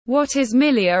What is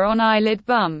milia on eyelid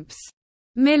bumps?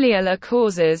 Milialar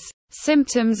causes,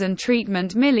 symptoms and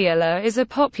treatment. Milialar is a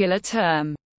popular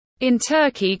term in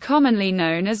Turkey commonly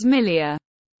known as milia.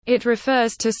 It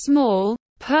refers to small,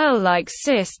 pearl-like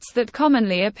cysts that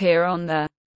commonly appear on the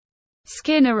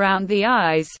skin around the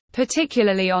eyes,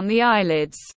 particularly on the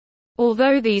eyelids.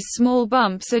 Although these small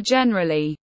bumps are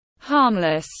generally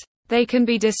harmless, they can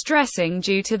be distressing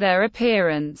due to their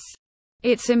appearance.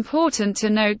 It's important to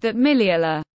note that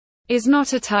milialar is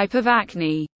not a type of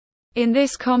acne. In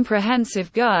this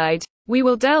comprehensive guide, we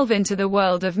will delve into the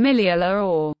world of milialar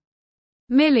or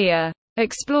milia,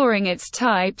 exploring its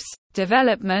types,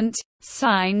 development,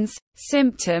 signs,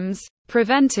 symptoms,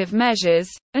 preventive measures,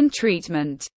 and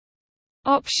treatment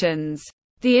options.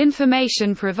 The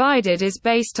information provided is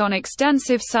based on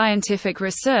extensive scientific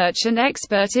research and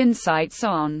expert insights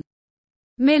on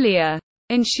milia,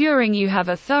 ensuring you have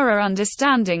a thorough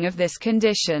understanding of this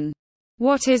condition.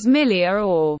 What is milia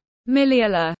or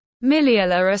milialar?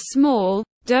 Milialar are small,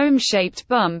 dome-shaped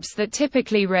bumps that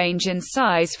typically range in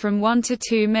size from 1 to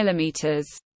 2 mm.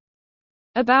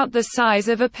 About the size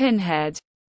of a pinhead.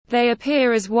 They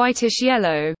appear as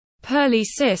whitish-yellow, pearly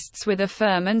cysts with a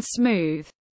firm and smooth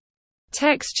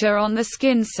texture on the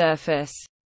skin surface.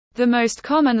 The most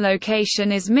common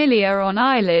location is milia on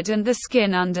eyelid and the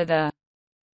skin under the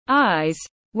eyes,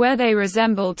 where they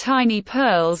resemble tiny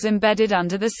pearls embedded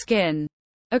under the skin.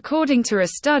 According to a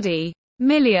study,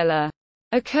 milialar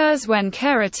occurs when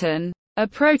keratin, a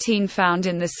protein found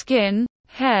in the skin,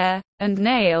 hair, and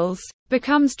nails,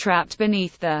 becomes trapped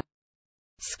beneath the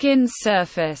skin's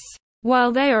surface.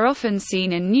 While they are often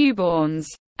seen in newborns,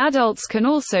 adults can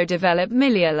also develop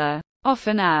milialar,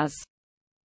 often as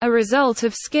a result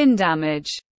of skin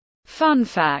damage. Fun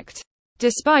fact: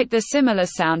 despite the similar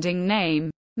sounding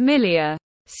name, milia,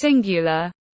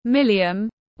 singular, milium,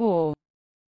 or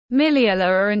milialar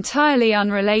are entirely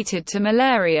unrelated to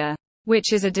malaria,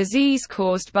 which is a disease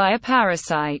caused by a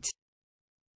parasite.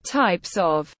 Types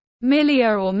of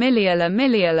milia or milialar.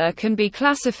 Milialar can be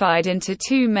classified into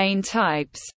two main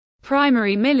types: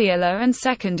 primary milialar and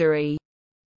secondary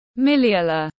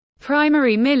milialar.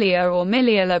 Primary milia or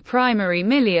milialar. Primary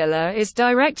milialar is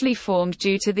directly formed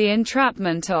due to the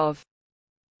entrapment of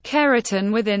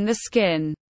keratin within the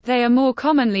skin. They are more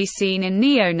commonly seen in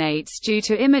neonates due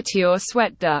to immature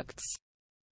sweat ducts.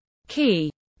 Key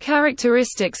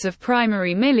characteristics of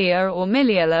primary milia or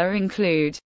milialar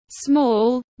include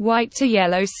small, white to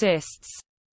yellow cysts,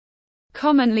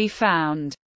 commonly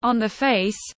found on the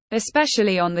face,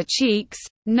 especially on the cheeks,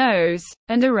 nose,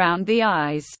 and around the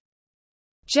eyes.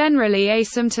 Generally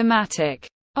asymptomatic.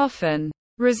 Often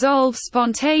resolve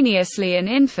spontaneously in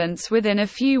infants within a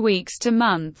few weeks to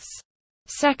months.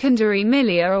 Secondary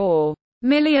milia or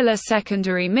milialar.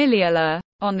 Secondary milialar,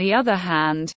 on the other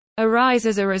hand, arise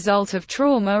as a result of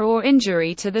trauma or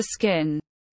injury to the skin.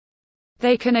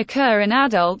 They can occur in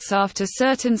adults after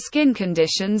certain skin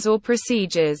conditions or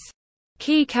procedures.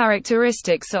 Key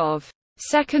characteristics of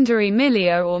secondary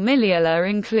milia or milialar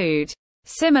include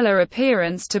similar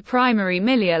appearance to primary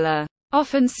milialar,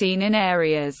 often seen in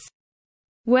areas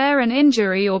where an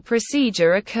injury or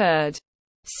procedure occurred.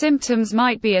 Symptoms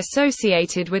might be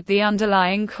associated with the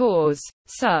underlying cause,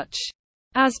 such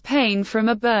as pain from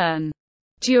a burn.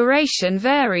 Duration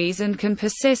varies and can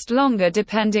persist longer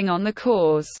depending on the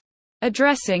cause.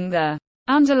 Addressing the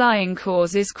underlying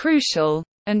cause is crucial,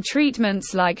 and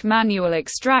treatments like manual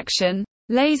extraction,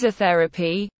 laser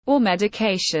therapy, or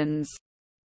medications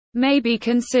may be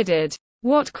considered.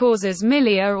 What causes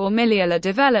milia or milialar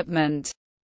development?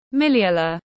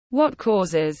 Milialar. What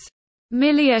causes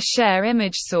milia? Share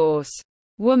image source.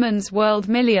 Woman's World.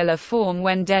 Milialar form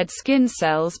when dead skin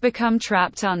cells become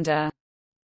trapped under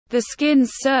the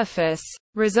skin's surface,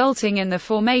 resulting in the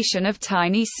formation of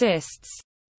tiny cysts.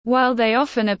 While they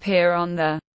often appear on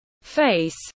the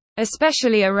face,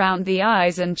 especially around the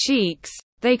eyes and cheeks,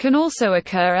 they can also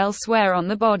occur elsewhere on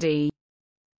the body.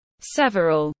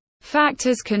 Several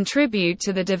factors contribute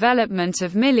to the development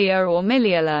of milia or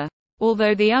milialar,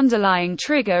 although the underlying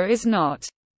trigger is not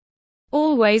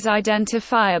always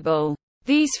identifiable.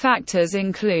 These factors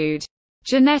include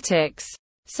genetics.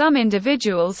 Some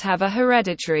individuals have a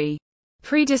hereditary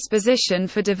predisposition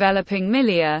for developing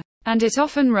milia, and it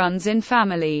often runs in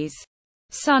families.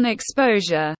 Sun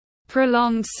exposure.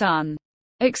 Prolonged sun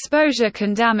exposure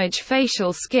can damage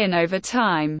facial skin over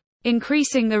time,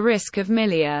 increasing the risk of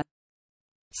milia.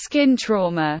 Skin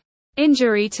trauma.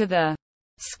 Injury to the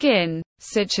skin,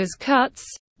 such as cuts,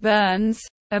 burns,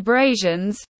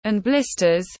 abrasions, and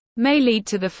blisters, may lead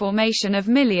to the formation of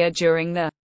milia during the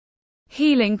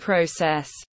healing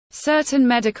process. Certain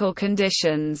medical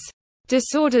conditions,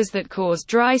 Disorders that cause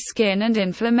dry skin and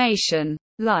inflammation,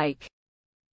 like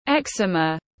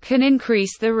eczema, can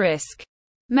increase the risk.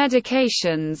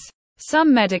 Medications.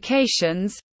 Some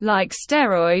medications, like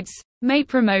steroids, may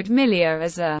promote milia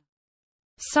as a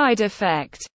side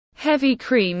effect. Heavy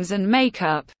creams and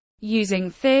makeup, using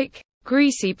thick,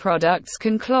 greasy products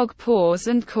can clog pores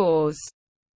and cause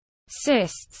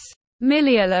cysts.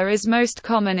 Milialar is most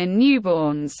common in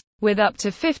newborns, with up to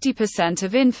 50%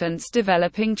 of infants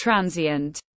developing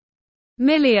transient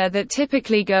milia that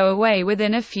typically go away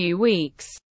within a few weeks.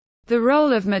 The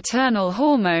role of maternal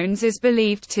hormones is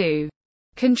believed to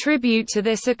contribute to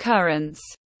this occurrence.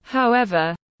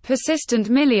 However, persistent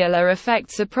milialar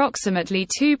affects approximately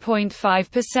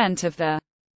 2.5% of the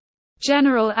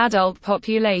general adult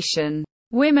population.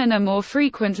 Women are more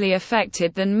frequently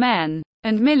affected than men,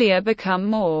 and milia become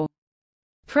more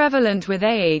prevalent with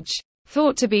age,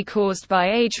 thought to be caused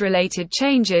by age-related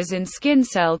changes in skin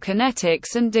cell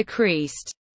kinetics and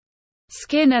decreased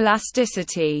skin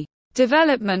elasticity.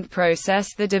 Development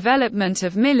process. The development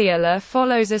of milialar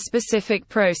follows a specific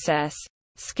process,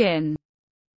 skin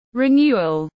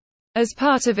renewal. As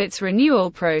part of its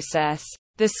renewal process,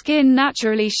 the skin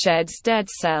naturally sheds dead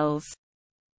cells.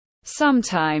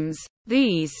 Sometimes,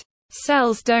 these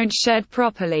cells don't shed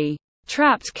properly.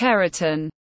 Trapped keratin.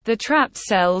 The trapped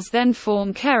cells then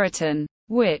form keratin,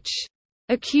 which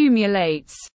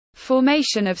accumulates.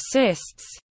 Formation of cysts.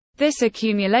 This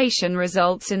accumulation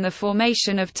results in the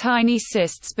formation of tiny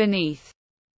cysts beneath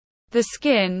the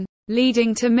skin,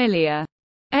 leading to milia.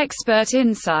 Expert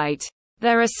insight.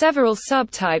 There are several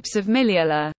subtypes of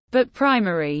milialar, but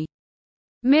primary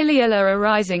milialar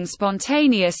arising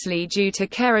spontaneously due to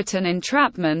keratin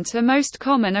entrapment are most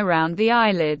common around the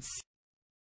eyelids.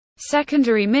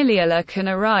 Secondary milialar can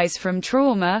arise from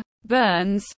trauma,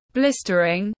 burns,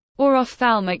 blistering, or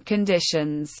ophthalmic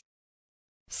conditions.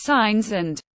 Signs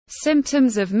and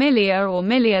symptoms of milia or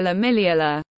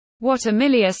milialar. What are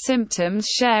milia symptoms?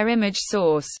 Share image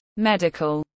source,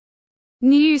 medical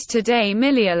news. Today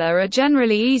milialar are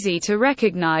generally easy to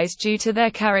recognize due to their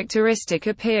characteristic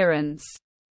appearance.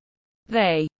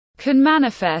 They can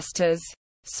manifest as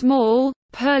small,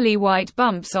 pearly white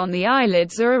bumps on the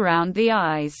eyelids or around the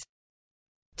eyes.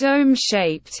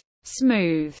 Dome-shaped,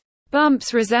 smooth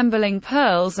bumps resembling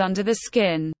pearls under the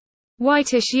skin.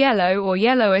 Whitish yellow or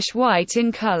yellowish white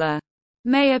in color.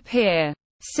 May appear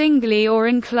singly or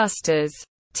in clusters.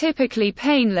 Typically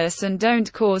painless and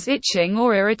don't cause itching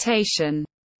or irritation.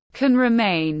 Can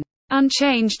remain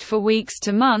unchanged for weeks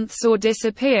to months or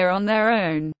disappear on their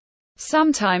own.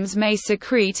 Sometimes may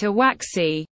secrete a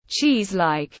waxy,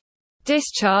 cheese-like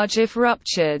discharge if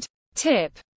ruptured.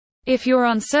 Tip: if you're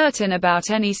uncertain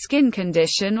about any skin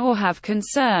condition or have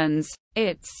concerns,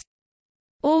 it's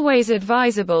always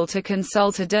advisable to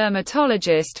consult a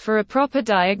dermatologist for a proper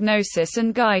diagnosis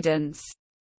and guidance.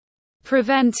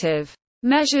 Preventive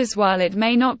measures. While it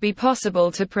may not be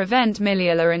possible to prevent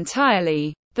milialar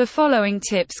entirely, the following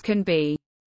tips can be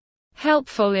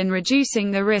helpful in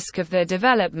reducing the risk of their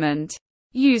development.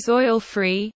 Use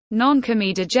oil-free,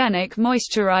 non-comedogenic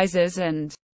moisturizers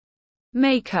and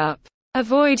makeup.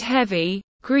 Avoid heavy,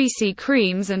 greasy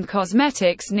creams and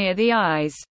cosmetics near the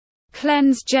eyes.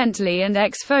 Cleanse gently and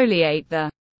exfoliate the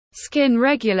skin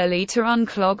regularly to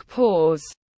unclog pores.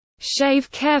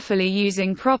 Shave carefully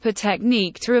using proper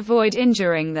technique to avoid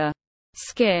injuring the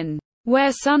skin.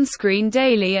 Wear sunscreen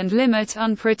daily and limit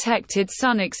unprotected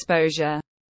sun exposure.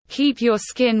 Keep your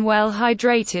skin well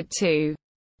hydrated to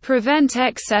prevent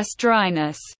excess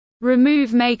dryness.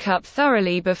 Remove makeup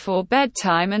thoroughly before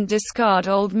bedtime and discard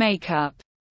old makeup.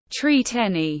 Treat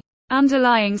any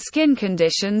underlying skin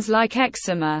conditions like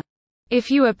eczema.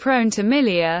 If you are prone to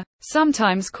milia,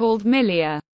 sometimes called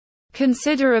milia,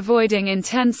 consider avoiding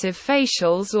intensive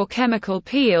facials or chemical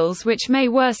peels which may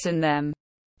worsen them.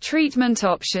 Treatment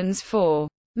options for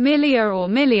milia or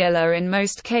milialar. In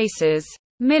most cases,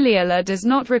 milialar does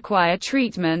not require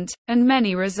treatment, and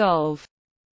many resolve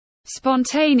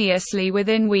spontaneously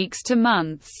within weeks to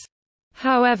months.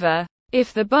 However,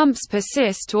 if the bumps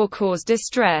persist or cause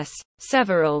distress,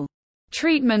 several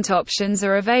treatment options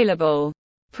are available.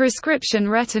 Prescription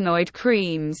retinoid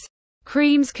creams.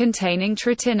 Creams containing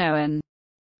tretinoin,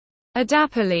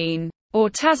 adapalene, or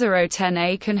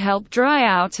tazarotene can help dry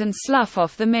out and slough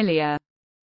off the milia.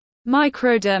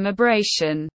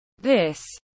 Microdermabrasion. This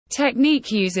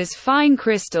technique uses fine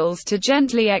crystals to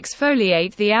gently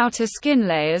exfoliate the outer skin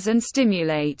layers and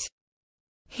stimulate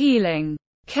healing.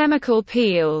 Chemical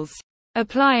peels.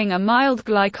 Applying a mild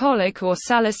glycolic or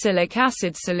salicylic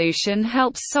acid solution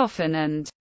helps soften and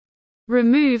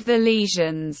remove the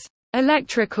lesions.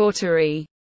 Electrocautery.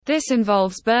 This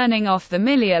involves burning off the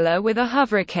milialar with a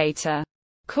huvricator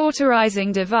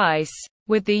cauterizing device,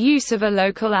 with the use of a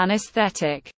local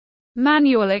anesthetic.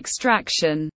 Manual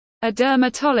extraction. A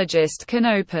dermatologist can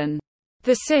open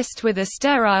the cyst with a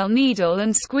sterile needle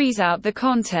and squeeze out the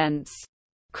contents.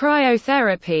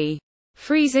 Cryotherapy.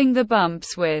 Freezing the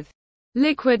bumps with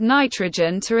liquid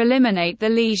nitrogen to eliminate the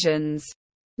lesions.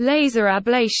 Laser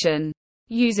ablation.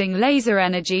 Using laser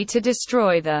energy to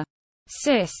destroy the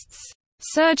cysts.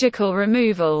 Surgical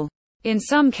removal. In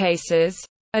some cases,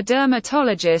 a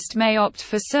dermatologist may opt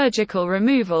for surgical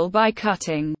removal by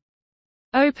cutting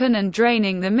open and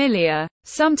draining the milia,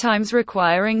 sometimes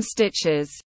requiring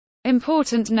stitches.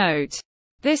 Important note: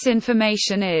 this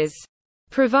information is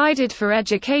provided for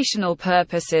educational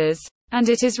purposes, and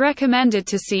it is recommended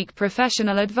to seek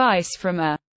professional advice from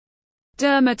a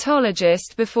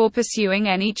dermatologist before pursuing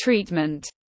any treatment.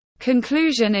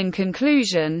 Conclusion. In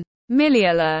conclusion,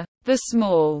 milialar, the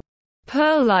small,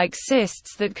 pearl-like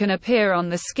cysts that can appear on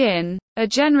the skin, are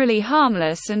generally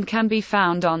harmless and can be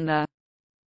found on the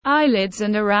eyelids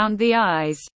and around the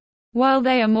eyes. While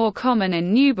they are more common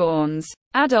in newborns,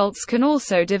 adults can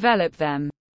also develop them,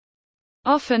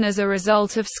 often as a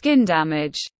result of skin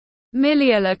damage.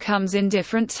 Milialar comes in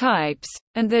different types,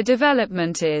 and their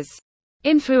development is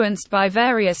influenced by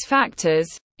various factors,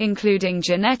 including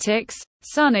genetics,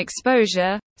 sun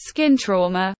exposure, skin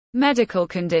trauma, medical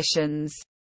conditions,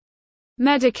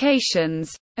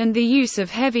 medications, and the use of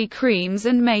heavy creams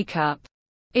and makeup.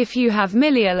 If you have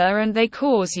milialar and they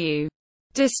cause you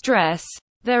distress,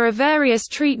 there are various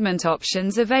treatment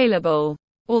options available,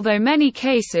 although many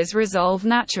cases resolve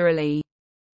naturally.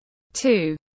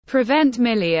 To prevent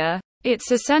milia,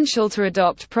 it's essential to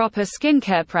adopt proper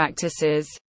skincare practices,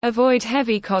 avoid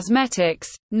heavy cosmetics,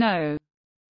 no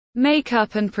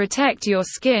makeup, and protect your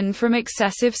skin from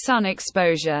excessive sun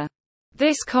exposure.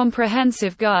 This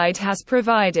comprehensive guide has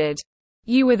provided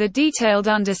you with a detailed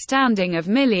understanding of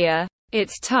milia,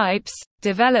 its types,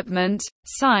 development,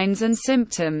 signs and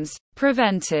symptoms,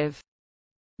 preventive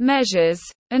measures,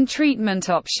 and treatment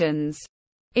options.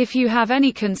 If you have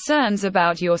any concerns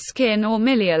about your skin or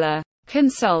milialar,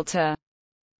 consult a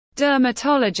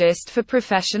dermatologist for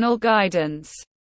professional guidance.